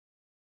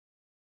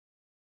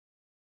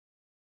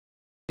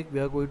we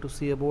are going to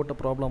see about a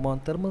problem on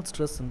thermal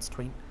stress and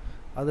strain.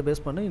 That's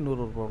based on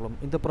another problem.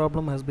 This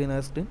problem has been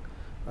asked in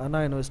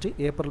Anna University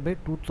April by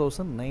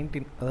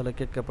 2019.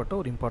 That's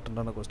an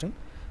important question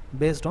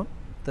based on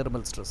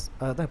thermal stress.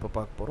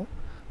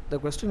 The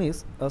question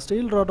is a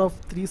steel rod of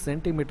 3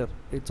 cm.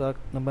 It's a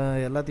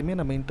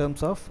in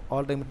terms of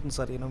all dimensions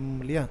are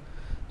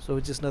so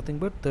which is nothing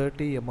but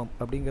 30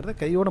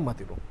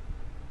 mm.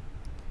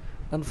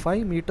 And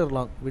 5 meter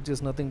long, which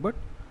is nothing but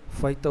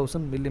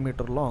 5000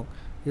 millimeter long,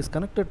 is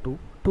connected to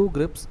 2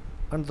 grips,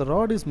 and the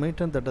rod is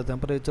maintained at a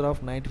temperature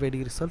of 95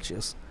 degrees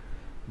Celsius.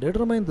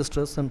 Determine the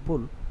stress and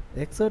pull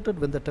exerted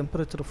when the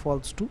temperature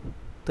falls to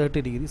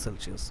 30 degrees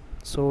Celsius.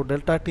 So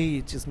delta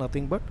T, which is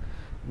nothing but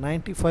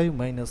 95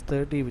 minus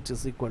 30, which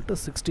is equal to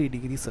 60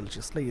 degrees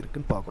Celsius. This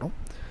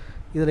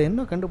is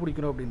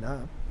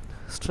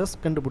stress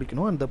and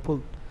the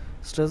pull.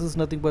 Stress is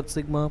nothing but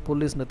sigma,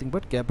 pull is nothing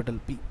but capital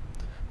P.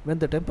 When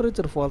the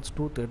temperature falls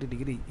to 30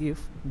 degree,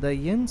 if the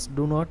ends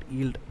do not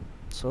yield,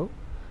 so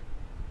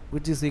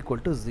which is equal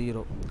to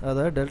 0,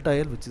 that delta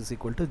L which is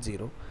equal to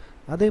 0,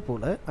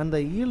 and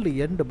the yield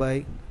end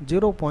by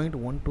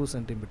 0.12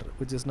 centimeter,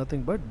 which is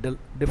nothing but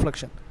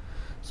deflection.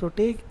 So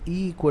take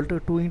E equal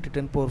to 2 into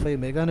 10 power 5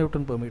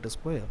 meganewton per meter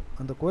square,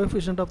 and the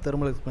coefficient of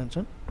thermal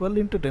expansion 12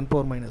 into 10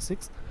 power minus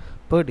 6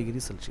 per degree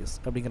Celsius.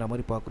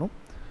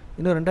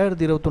 In the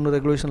 2021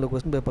 regulation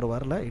question paper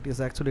varala, it is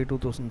actually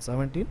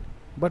 2017,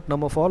 but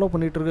நம்ம follow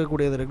பண்ணிட்டு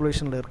இருக்கக்கூடிய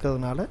ரெகுலேஷனில்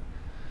இருக்கிறதுனால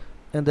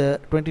இந்த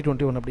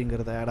 2021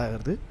 அப்படிங்கிறது add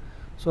ஆகுது.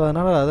 So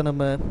அதனால் அதை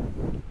நம்ம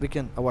we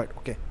can avoid.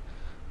 Okay,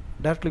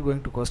 directly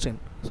going to question.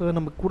 So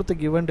நம்ம கொடுத்த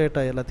given data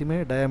எல்லாத்தையுமே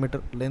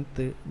diameter,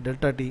 length,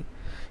 delta T,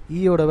 E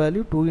ஓட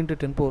value 2 into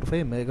 10 power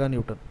 5 mega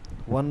Newton.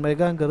 1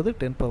 மெகாங்கிறது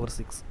 10 power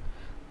 6.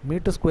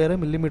 Metre ஸ்கொயரை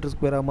மில்லிமீட்டர்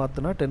ஸ்கொயராக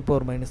மாற்றினா 10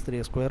 power minus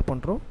 3 ஸ்கொயர்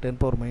பண்ணுறோம், 10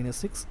 power minus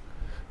 6.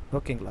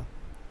 ஓகேங்களா?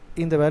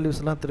 இந்த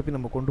வேல்யூஸ்லாம் திருப்பி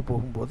நம்ம கொண்டு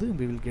போகும்போது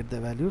we will get the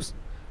values,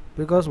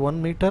 because 1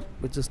 meter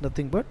which is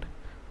nothing but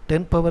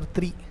 10 power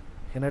 3,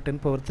 ஏன்னா 10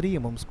 power 3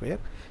 mm square,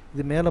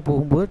 இது மேலே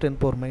போகும்போது 10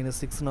 power minus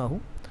 6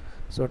 ஆகும்.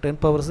 ஸோ 10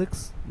 power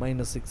 6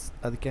 minus 6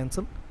 அது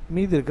கேன்சல்,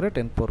 மீதி இருக்கிற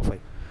 10 power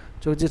 5.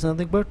 So which is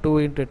nothing but 2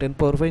 into 10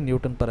 power 5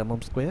 Newton per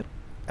mm square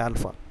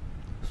alpha.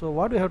 So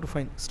what we have to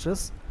find?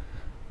 Stress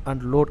and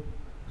load.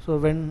 So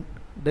when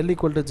del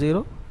equal to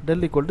 0,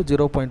 del equal to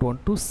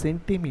 0.12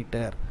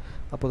 centimeter.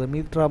 அப்போ the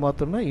meter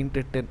மாற்றோம்னா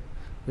into 10,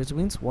 which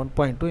means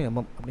 1.2 mm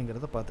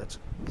அப்படிங்கிறத பார்த்தாச்சு.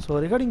 So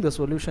regarding the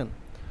solution,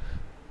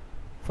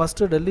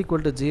 first del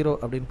equal to 0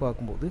 அப்படின்னு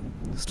பார்க்கும்போது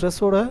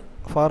ஸ்ட்ரெஸ்ஸோட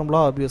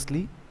formula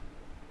obviously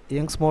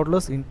Young's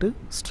modulus into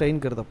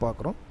ஸ்ட்ரெயின்கிறத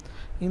பார்க்குறோம்.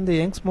 இந்த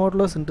Young's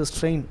modulus into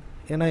strain,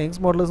 ஏன்னா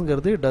Young's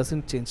மாடுலஸ்ங்கிறது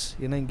doesn't change,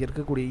 ஏன்னா இங்கே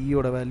இருக்கக்கூடிய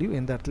ஈயோட வேல்யூ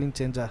எந்த இடத்துலையும்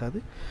சேஞ்ச்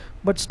ஆகாது.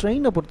 பட்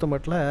ஸ்ட்ரெயினை பொறுத்த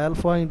மட்டும்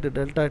alpha into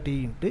delta D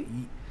into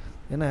e,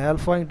 ஏன்னா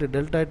alpha into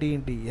delta D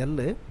into L.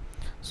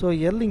 So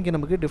L இங்கே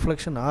நமக்கு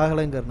டிஃப்ளெக்ஷன்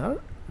ஆகலைங்கிறதுனால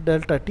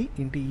டெல்டா டி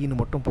இன்ட்டு ஈன்னு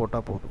மட்டும்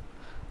போட்டால் போதும்.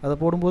 அதை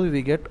போடும்போது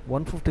we get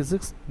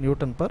 156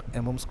 Newton per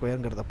mm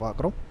ஸ்கொயருங்கிறத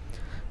பார்க்குறோம்.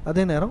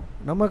 அதே நேரம்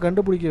நம்ம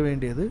கண்டுபிடிக்க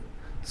வேண்டியது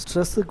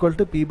stress equal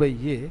to be by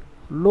A,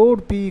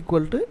 load B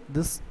equal to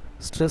this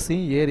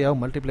ஸ்ட்ரெஸ்ஸையும் ஏரியாவை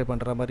மல்டிப்ளை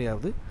பண்ணுற மாதிரி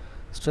ஆகுது.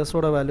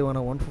 ஸ்ட்ரெஸ்ஸோட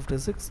வேல்யூவான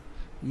 156,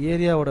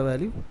 ஏரியாவோட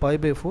value by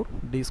by 4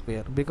 D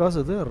square, because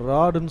இது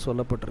ராடுன்னு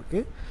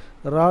சொல்லப்பட்டிருக்கு.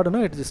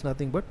 ராடுனா இட் இஸ்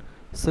நத்திங் பட்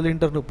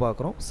சிலிண்டர்னு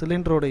பார்க்குறோம்.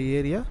 சிலிண்டரோட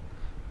ஏரியா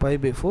பை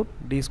பை 4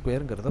 டி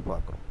ஸ்கொயருங்கிறத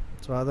பார்க்குறோம்.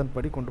 ஸோ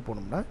அதன்படி கொண்டு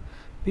போனோம்னா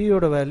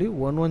பியோட வேல்யூ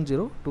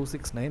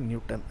 110269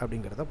 நியூட்டன்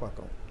அப்படிங்கிறத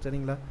பார்க்குறோம்.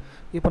 சரிங்களா?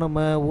 இப்போ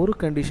நம்ம ஒரு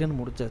கண்டிஷன்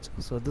முடிச்சாச்சு.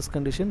 So this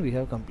condition we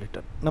have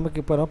completed. நமக்கு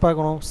இப்போ என்ன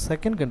பார்க்கணும்?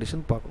 செகண்ட்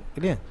கண்டிஷன் பார்க்கணும்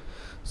இல்லையா?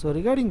 So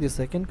regarding the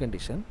second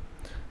condition,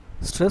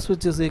 stress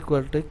which is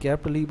equal to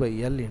capital E by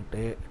L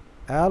into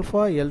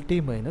alpha LT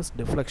minus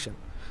deflection.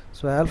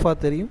 So alpha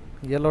தெரியும்,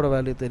 எல்லோட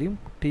வேல்யூ தெரியும்,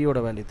 டியோட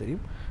value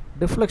தெரியும்,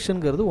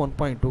 டிஃப்ளெக்ஷனுங்கிறது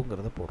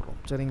 1.2ங்கிறத போடுறோம்.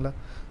 சரிங்களா?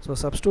 ஸோ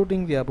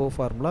சப்ஸ்டியூட்டிங் தி அபோவ்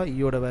ஃபார்முலா,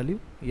 ஈயோட வேல்யூ,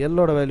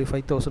 எல்லோட வேல்யூ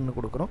 5000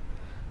 கொடுக்குறோம்,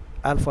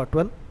 alpha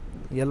 12,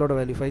 எல்லோட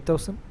value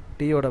 5000,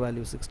 டியோட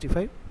value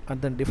 65,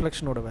 and then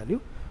டிஃப்ளெக்ஷனோட value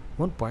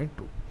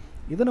 1.2.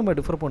 இதை நம்ம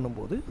differ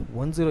பண்ணும்போது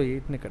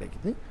 108ன்னு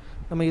கிடைக்குது.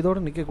 நம்ம இதோட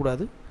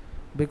நிற்கக்கூடாது,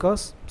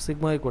 because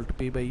sigma equal to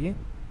be by A,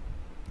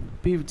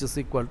 B which is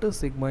equal to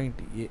sigma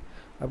into ஏ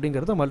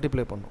அப்படிங்கிறத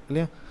மல்டிப்ளை பண்ணோம்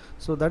இல்லையா?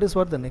 So that is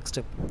what the next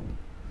step.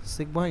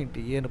 Sigma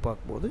into ஏன்னு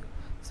பார்க்கும்போது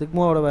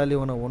சிக்மாவோட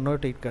வேல்யூவான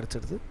 108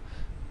 கிடச்சிடுது,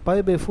 by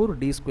by 4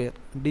 D square,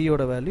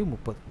 டியோட value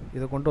 30.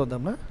 இதை கொண்டு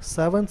வந்தோம்னா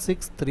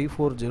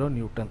 76340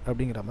 நியூட்டன்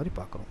அப்படிங்கிற மாதிரி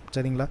பார்க்குறோம்.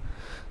 சரிங்களா?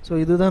 ஸோ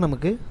இதுதான்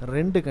நமக்கு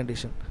ரெண்டு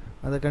கண்டிஷன்.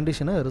 அந்த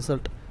கண்டிஷனை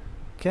result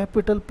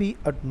capital be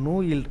at no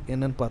yield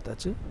என்னன்னு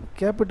பார்த்தாச்சு,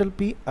 capital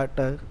be at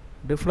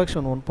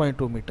deflection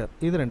 1.2 metre,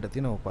 இது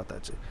ரெண்டத்தையும் நம்ம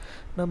பார்த்தாச்சு.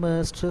 நம்ம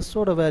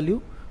ஸ்ட்ரெஸ்ஸோட வேல்யூ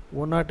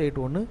 108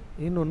 ஒன்று,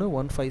 இன்னொன்று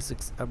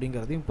 156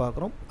 அப்படிங்கிறதையும்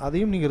பார்க்குறோம்.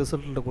 அதையும் நீங்கள்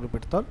ரிசல்ட்டில்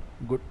குறிப்பிட்டால்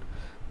குட்.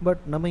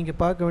 பட் நம்ம இங்கே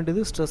பார்க்க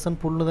வேண்டியது ஸ்ட்ரெஸ் அண்ட்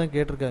புல்னு தான்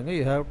கேட்டிருக்காங்க.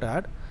 You have to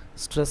add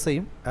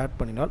ஸ்ட்ரெஸ்ஸையும் add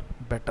பண்ணினால்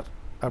பெட்டர்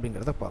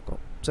அப்படிங்கிறத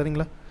பார்க்குறோம்.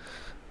 சரிங்களா?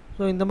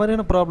 ஸோ இந்த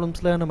மாதிரியான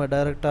ப்ராப்ளம்ஸில் நம்ம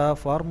டைரெக்டாக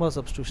ஃபார்முலா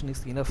சப்ஸ்டியூஷன்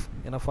இஸ் இனஃப்,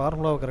 ஏன்னா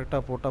ஃபார்முலாவை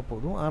கரெக்டாக போட்டால்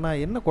போதும். ஆனால்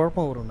என்ன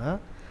குழப்பம் வரும்னா,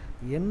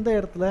 எந்த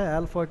இடத்துல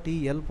ஆல்ஃபா டி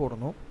எல்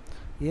போடணும்,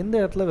 எந்த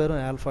இடத்துல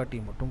வெறும் ஆல்ஃபா டி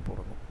மட்டும்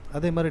போடணும்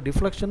அதே மாதிரி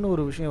டிஃப்ளெக்ஷன்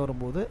ஒரு விஷயம்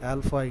வரும்போது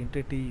alpha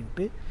into D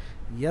into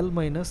L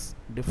minus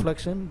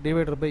deflection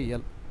divided by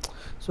L.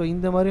 So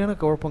இந்த மாதிரியான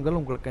குழப்பங்கள்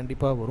உங்களுக்கு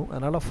கண்டிப்பாக வரும்.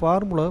 அதனால்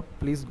ஃபார்முலா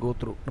ப்ளீஸ் கோ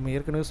த்ரூ. நம்ம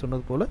ஏற்கனவே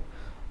சொன்னது போல்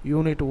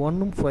யூனிட்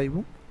 1ம்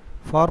 5ம்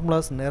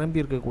ஃபார்முலாஸ் நிரம்பி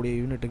இருக்கக்கூடிய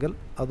யூனிட்டுகள்,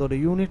 அதோட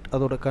யூனிட்,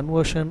 அதோட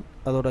கன்வர்ஷன்,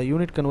 அதோட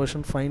யூனிட்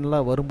கன்வர்ஷன்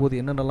ஃபைனலாக வரும்போது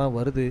என்னென்னலாம்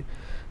வருது,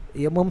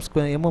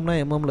 எம்எம்னா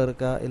எம்எம்மில்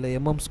இருக்கா இல்லை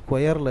எம்எம்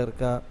ஸ்கொயரில்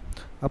இருக்கா,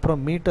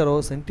 அப்புறம் மீட்டரோ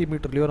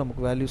சென்டிமீட்டர்லேயோ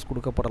நமக்கு வேல்யூஸ்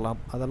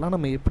கொடுக்கப்படலாம். அதெல்லாம்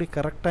நம்ம எப்படி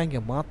கரெக்டாக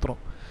இங்கே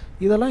மாற்றுறோம்,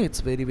 இதெல்லாம்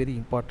இட்ஸ் வெரி வெரி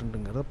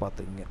இம்பார்ட்டண்ட்டுங்கிறத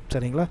பார்த்துக்குங்க.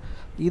 சரிங்களா?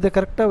 இதை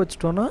கரெக்டாக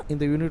வச்சுட்டோன்னா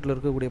இந்த யூனிட்டில்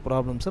இருக்கக்கூடிய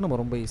ப்ராப்ளம்ஸை நம்ம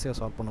ரொம்ப ஈஸியாக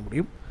சால்வ் பண்ண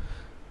முடியும்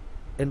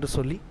என்று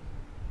சொல்லி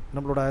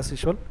நம்மளோட as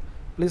usual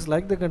please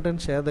like the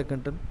content, share the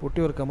content, put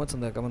your comments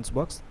in the comments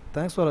box.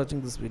 Thanks for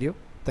watching this video.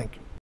 Thank you.